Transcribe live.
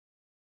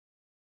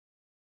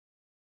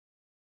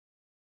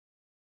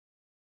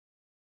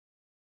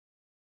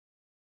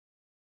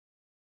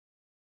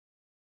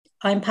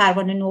I'm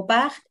Parvaneh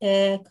Nowbakht,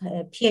 a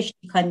PhD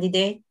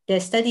candidate.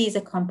 The study is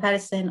a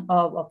comparison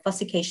of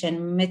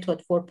obfuscation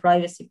method for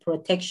privacy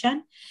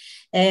protection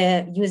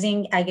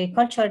using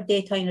agricultural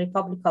data in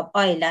Republic of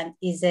Ireland.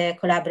 Is a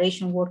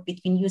collaboration work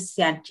between UC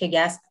and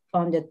GISRUK,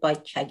 funded by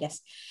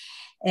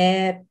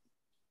GISRUK.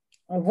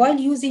 While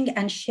using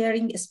and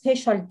sharing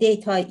spatial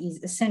data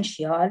is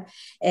essential,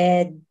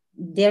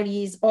 there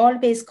is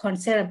always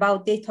concern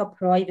about data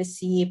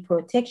privacy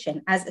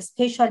protection, as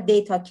spatial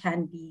data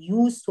can be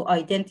used to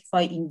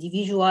identify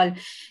individual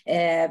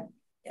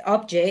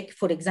object,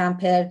 for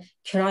example,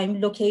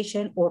 crime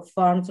location or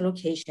farm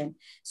location.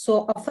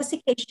 So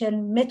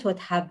obfuscation method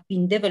have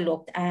been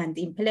developed and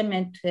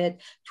implemented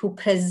to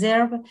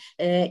preserve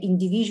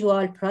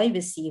individual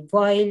privacy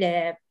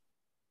while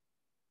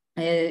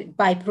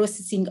by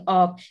processing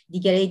of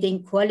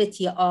degrading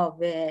quality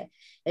of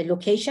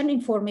location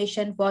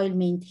information while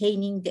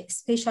maintaining the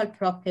spatial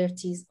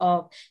properties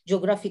of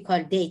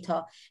geographical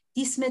data.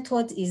 This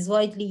method is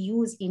widely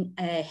used in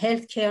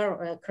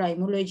healthcare,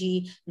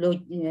 criminology,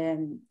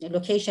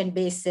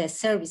 location-based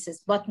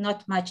services, but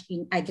not much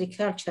in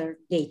agriculture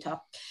data.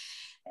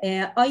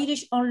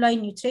 Irish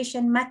Online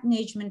Nutrition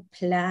Management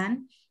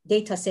Plan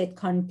dataset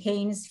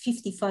contains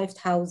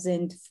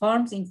 55,000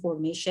 farms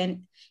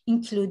information,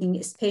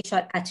 including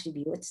spatial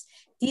attributes.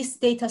 This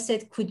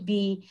dataset could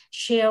be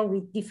shared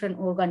with different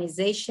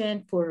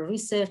organizations for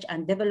research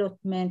and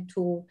development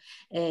to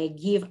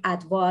give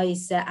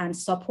advice and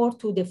support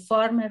to the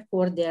farmer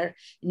for their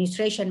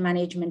nutrition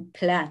management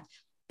plan.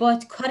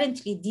 But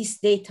currently, this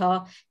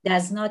data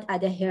does not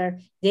adhere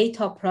to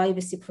data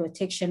privacy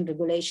protection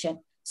regulation.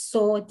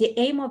 So the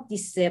aim of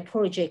this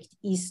project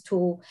is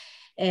to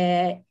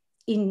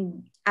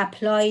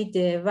apply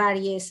the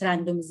various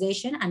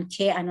randomization and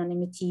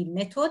k-anonymity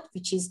method,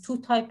 which is two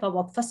types of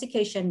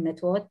obfuscation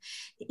method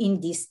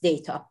in this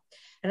data.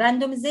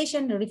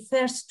 Randomization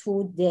refers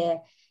to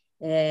the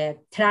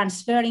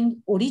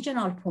transferring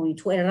original point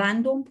to a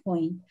random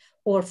point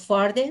or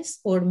farthest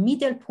or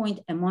middle point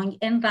among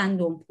n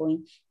random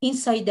points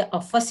inside the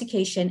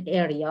obfuscation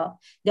area.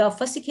 The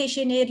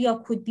obfuscation area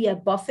could be a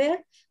buffer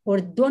or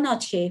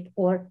donut shape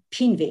or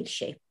pinwheel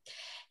shape.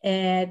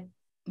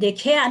 The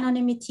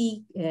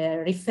k-anonymity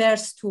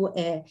refers to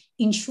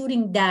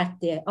ensuring that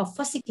the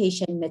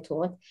obfuscation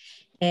method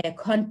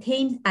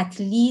contains at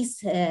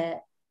least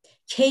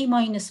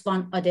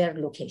k-1 other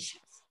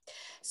locations.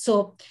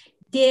 So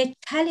the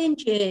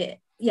challenge,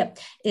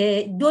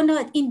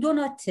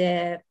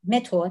 donut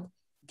method,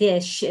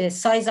 the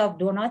size of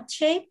donut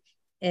shape,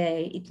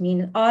 it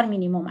means R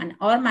minimum and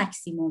R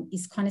maximum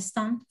is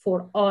constant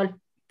for all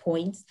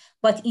points,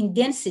 but in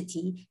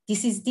density,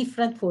 this is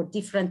different for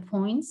different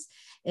points.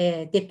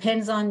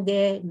 Depends on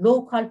the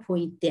local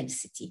point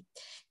density.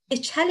 The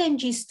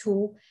challenge is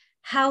to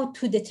how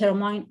to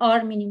determine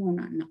R minimum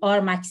and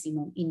R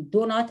maximum in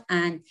donut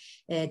and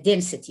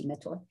density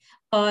method.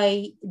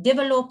 I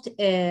developed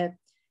a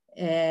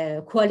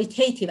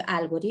qualitative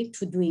algorithm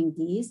to doing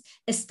this.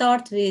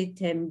 Start with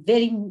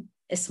very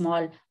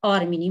small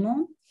R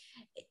minimum,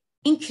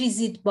 increase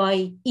it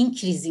by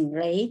increasing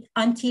rate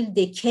until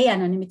the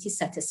k-anonymity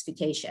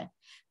satisfaction,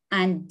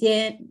 and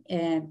then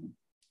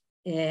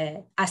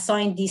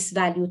assign this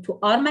value to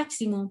R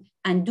maximum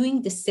and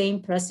doing the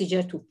same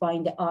procedure to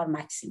find the R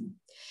maximum.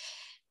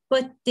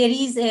 But there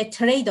is a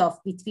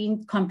trade-off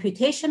between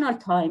computational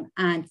time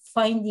and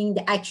finding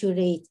the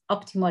accurate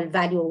optimal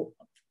value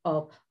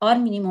of R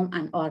minimum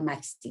and R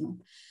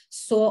maximum.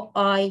 So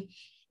I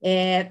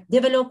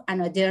developed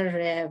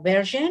another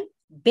version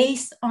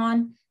based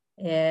on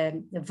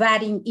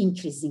varying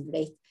increasing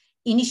rate.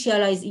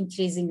 Initialize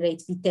increasing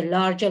rate with the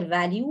larger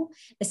value,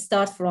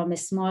 start from a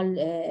small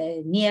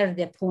near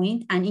the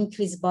point and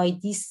increase by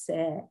this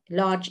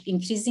large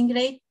increasing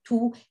rate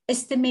to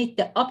estimate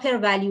the upper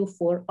value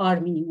for R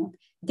minimum.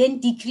 Then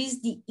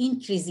decrease the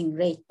increasing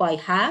rate by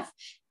half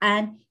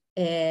and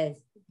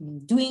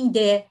doing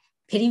the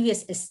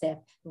previous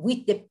step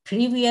with the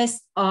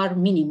previous R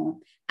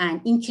minimum and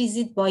increase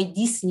it by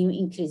this new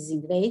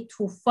increasing rate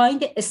to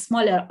find a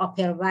smaller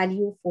upper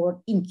value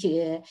for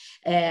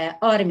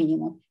R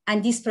minimum.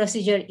 And this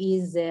procedure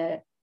is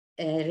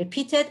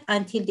repeated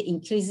until the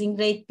increasing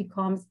rate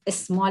becomes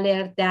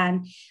smaller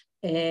than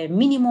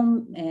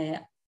minimum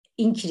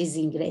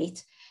increasing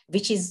rate,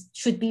 which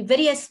should be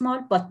very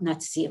small, but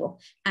not zero.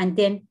 And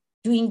then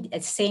doing the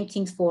same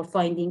things for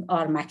finding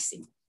R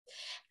maximum.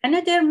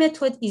 Another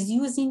method is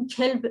using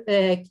Hilbert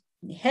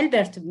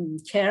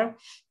curve,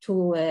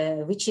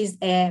 which is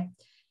a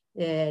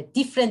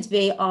different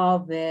way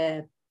of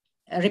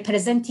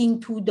representing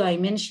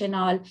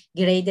two-dimensional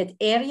graded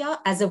area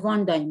as a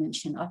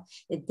one-dimensional.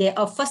 The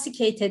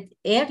obfuscated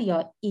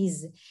area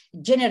is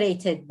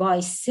generated by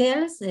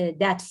cells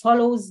that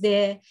follows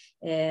the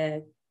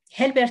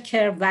Hilbert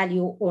curve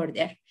value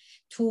order.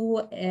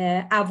 To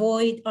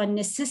avoid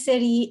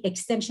unnecessary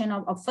extension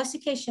of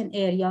obfuscation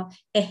area,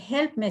 a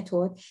help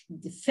method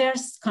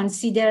first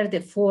consider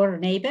the four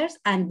neighbors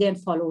and then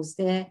follows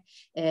the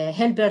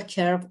Hilbert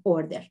curve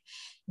order.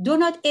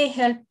 Donut A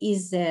help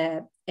is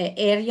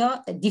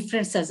area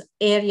differences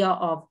area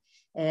of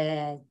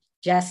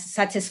just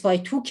satisfy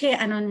 2K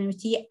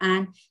anonymity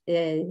and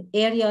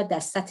area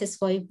that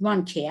satisfy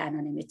 1K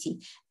anonymity,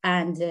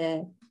 and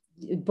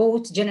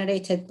both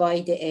generated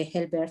by the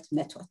Hilbert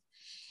method.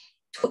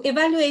 To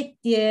evaluate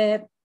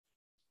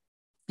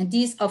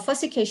this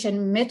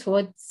obfuscation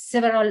method,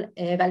 several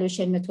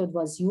evaluation methods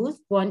was used.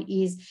 One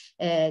is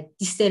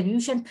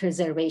distribution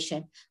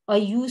preservation. I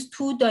used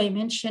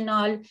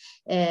two-dimensional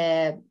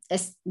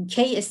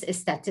case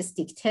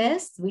statistic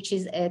test, which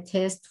is a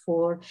test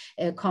for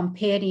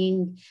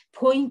comparing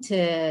point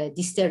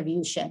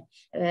distribution.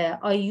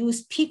 I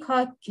used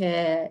Peacock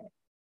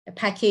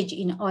package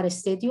in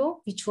RStudio,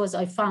 which was,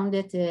 I found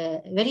it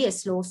very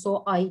slow,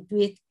 so I do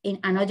it in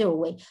another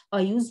way.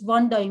 I use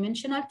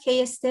one-dimensional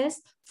case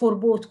test for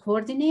both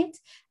coordinates,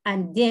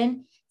 and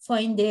then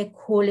find the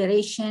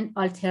correlation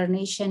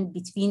alternation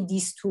between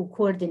these two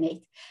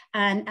coordinates.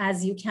 And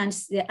as you can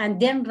see, and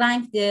then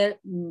rank the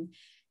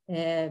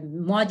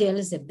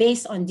models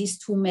based on these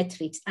two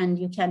metrics, and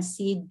you can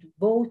see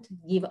both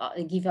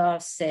give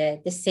us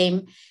the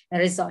same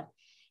result.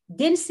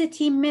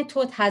 Density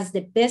method has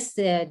the best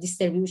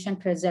distribution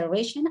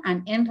preservation,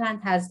 and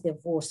NRAND has the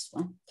worst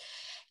one.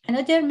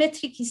 Another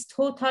metric is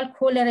total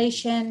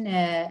correlation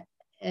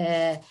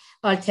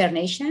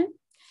alternation,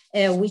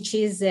 which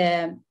is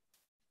a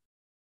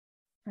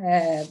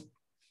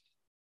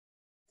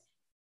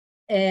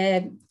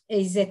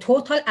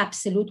total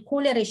absolute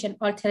correlation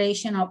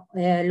alteration of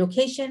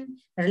location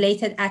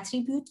related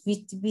attribute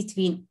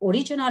between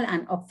original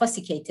and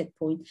obfuscated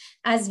point.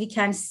 As we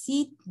can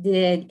see,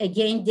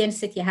 again,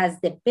 density has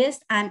the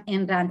best and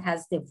NRAND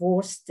has the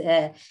worst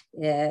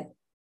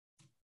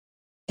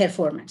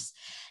performance.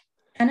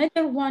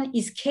 Another one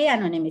is K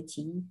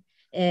anonymity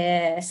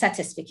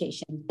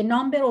satisfaction, the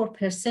number or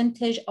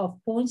percentage of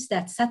points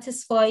that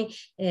satisfy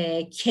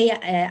K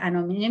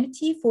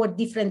anonymity for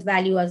different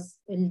values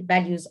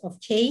of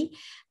K,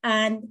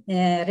 and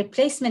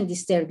replacement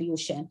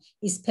distribution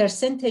is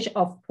percentage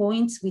of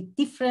points with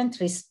different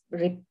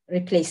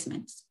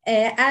replacements.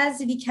 As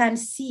we can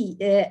see,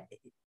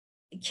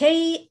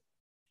 K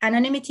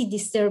anonymity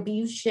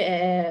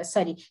distribution,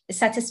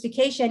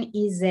 satisfaction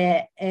is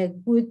a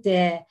good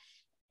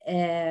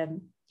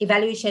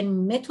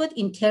evaluation method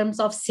in terms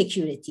of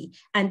security,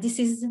 and this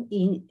is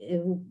in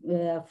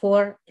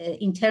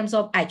terms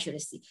of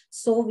accuracy.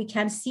 So we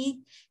can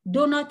see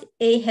donut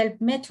A help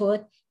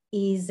method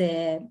is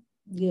a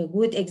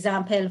good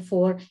example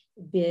for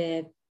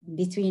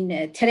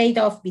between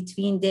trade-off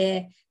between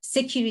the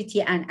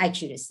security and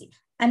accuracy.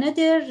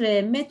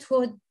 Another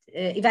method,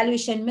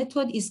 evaluation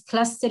method, is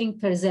clustering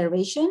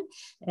preservation.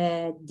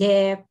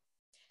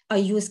 I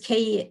use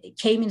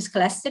K-means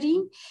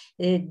clustering.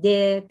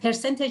 The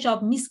percentage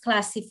of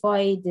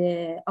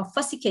misclassified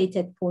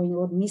obfuscated point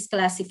or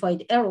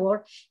misclassified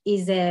error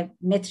is a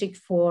metric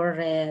for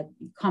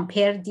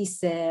compare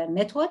this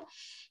method.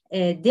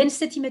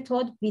 Density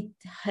method with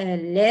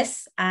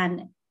less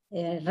and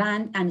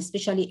RAND, and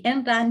especially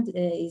NRAND,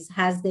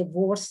 has the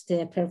worst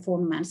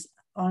performance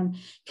on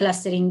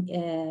clustering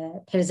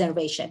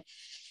preservation.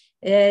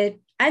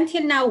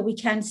 Until now, we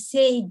can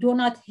say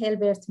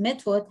Donut-Hilbert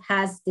method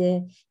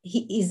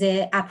is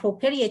an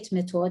appropriate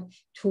method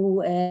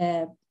to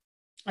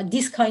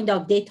this kind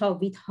of data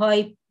with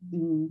high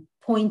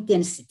point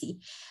density.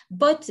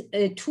 But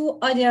two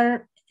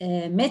other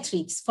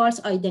metrics, false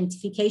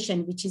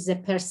identification, which is a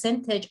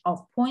percentage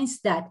of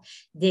points that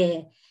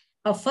the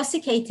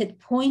obfuscated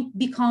point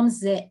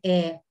becomes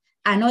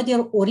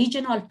another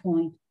original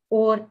point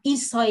or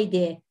inside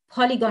the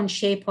polygon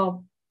shape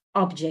of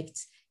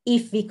objects.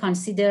 If we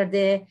consider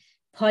the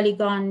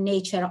polygon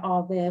nature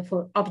of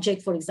for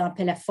object, for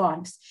example, a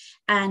farms,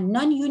 and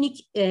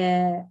non-unique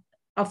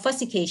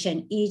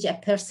obfuscation is a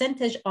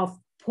percentage of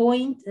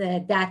point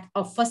that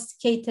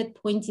obfuscated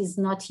point is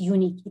not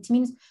unique. It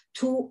means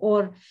two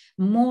or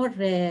more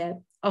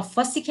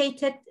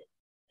obfuscated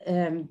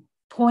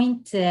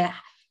point.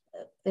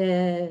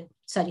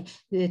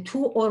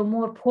 Two or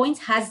more points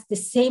has the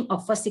same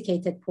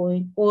obfuscated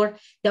point, or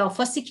the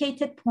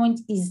obfuscated point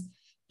is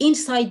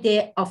inside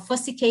the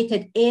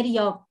obfuscated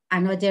area of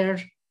another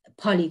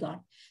polygon.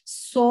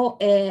 So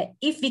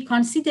if we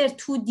consider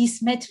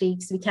these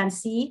metrics, we can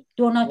see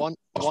donut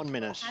one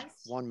minute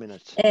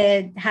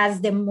has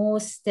the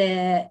most,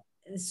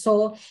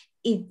 so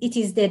it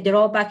is the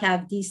drawback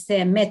of this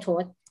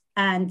method,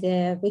 and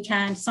we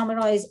can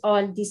summarize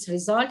all this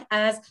result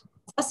as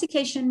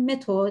obfuscation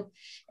method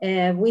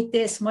with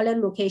the smaller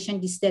location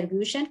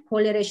distribution,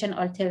 correlation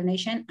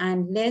alternation,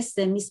 and less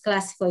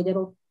misclassified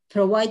error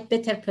provide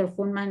better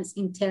performance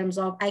in terms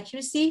of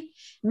accuracy.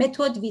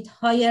 Method with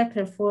higher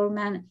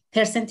performance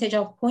percentage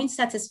of points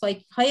satisfy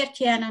higher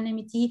K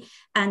anonymity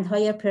and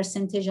higher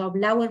percentage of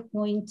lower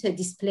point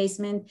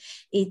displacement.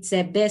 It's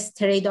a best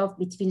trade-off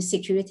between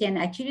security and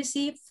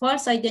accuracy.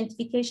 False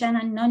identification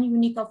and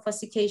non-unique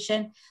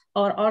obfuscation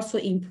are also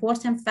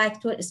important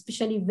factors,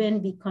 especially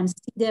when we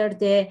consider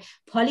the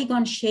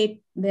polygon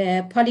shape,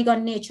 the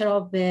polygon nature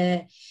of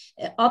the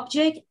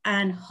object,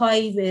 and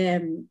high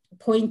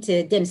point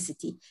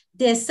density.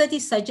 The study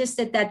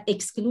suggested that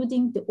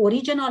excluding the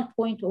original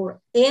point or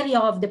area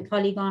of the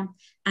polygon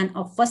and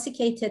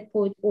obfuscated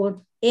point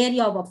or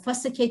area of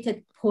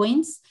obfuscated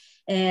points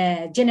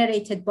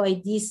generated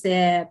by these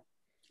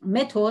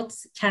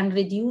methods can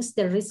reduce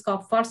the risk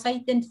of false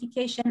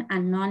identification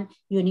and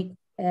non-unique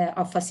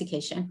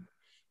obfuscation.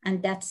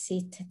 And that's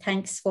it.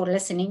 Thanks for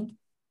listening.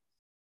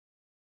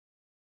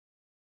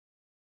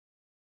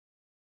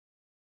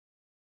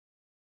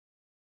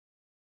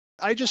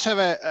 I just have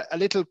a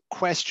little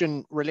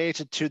question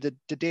related to the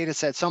data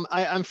set. So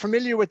I'm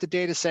familiar with the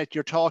data set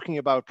you're talking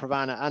about,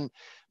 Parvaneh, and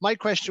my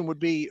question would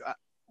be,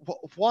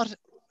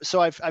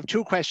 so I've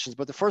two questions,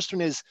 but the first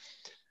one is,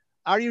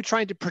 are you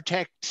trying to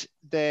protect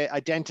the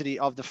identity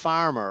of the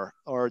farmer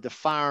or the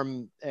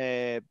farm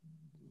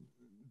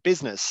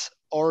business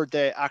or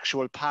the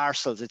actual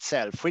parcels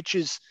itself? Which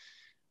is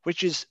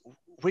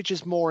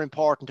more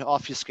important to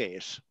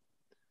obfuscate?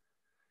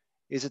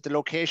 Is it the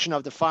location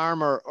of the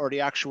farmer or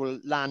the actual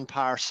land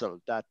parcel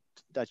that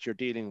you're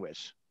dealing with?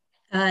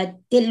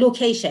 The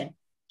location.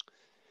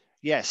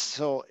 Yes.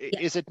 So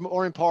is it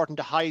more important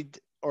to hide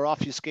or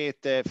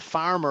obfuscate the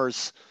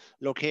farmer's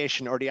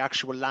location or the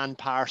actual land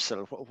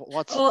parcel?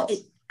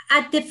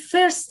 At the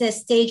first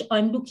stage,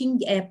 I'm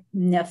looking at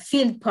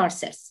field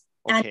parcels.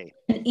 Okay.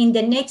 And in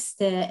the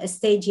next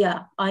stage,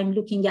 I'm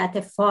looking at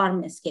the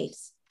farm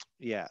scales.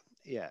 Yeah.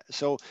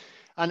 So,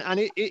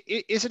 and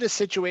is it a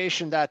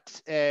situation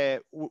that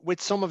with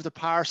some of the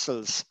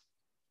parcels,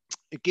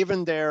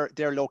 given their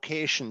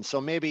location, so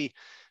maybe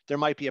there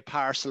might be a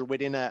parcel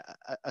within a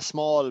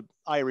small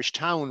Irish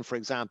town, for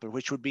example,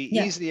 which would be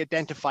easily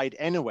identified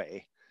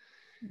anyway.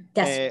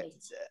 That's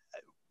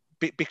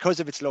right. Because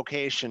of its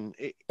location.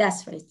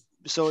 That's right.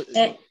 So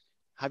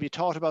have you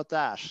thought about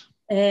that?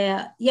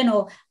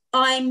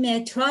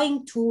 I'm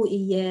trying to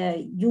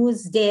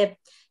use the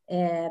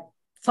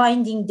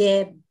finding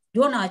the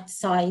donut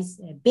size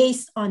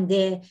based on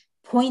the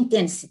point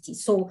density.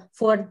 So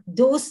for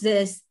those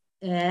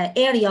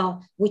area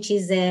which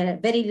is a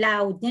very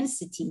low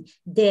density,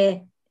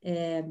 the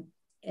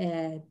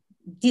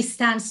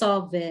distance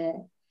of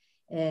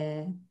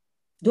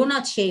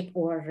donut shape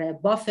or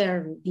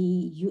buffer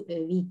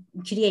we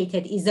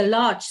created is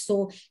large.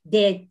 So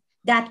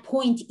that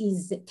point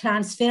is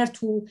transferred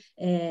to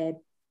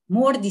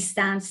more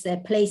distance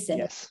places.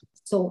 Yes.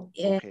 So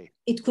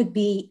it could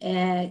be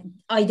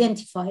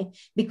identified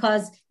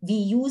because we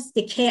use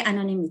the K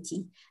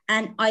anonymity.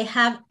 And I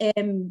have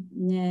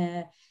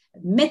a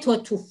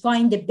method to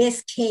find the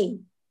best K,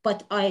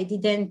 but I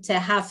didn't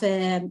have,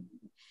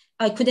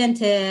 I couldn't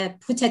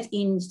put it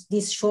in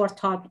this short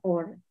talk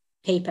or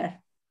paper.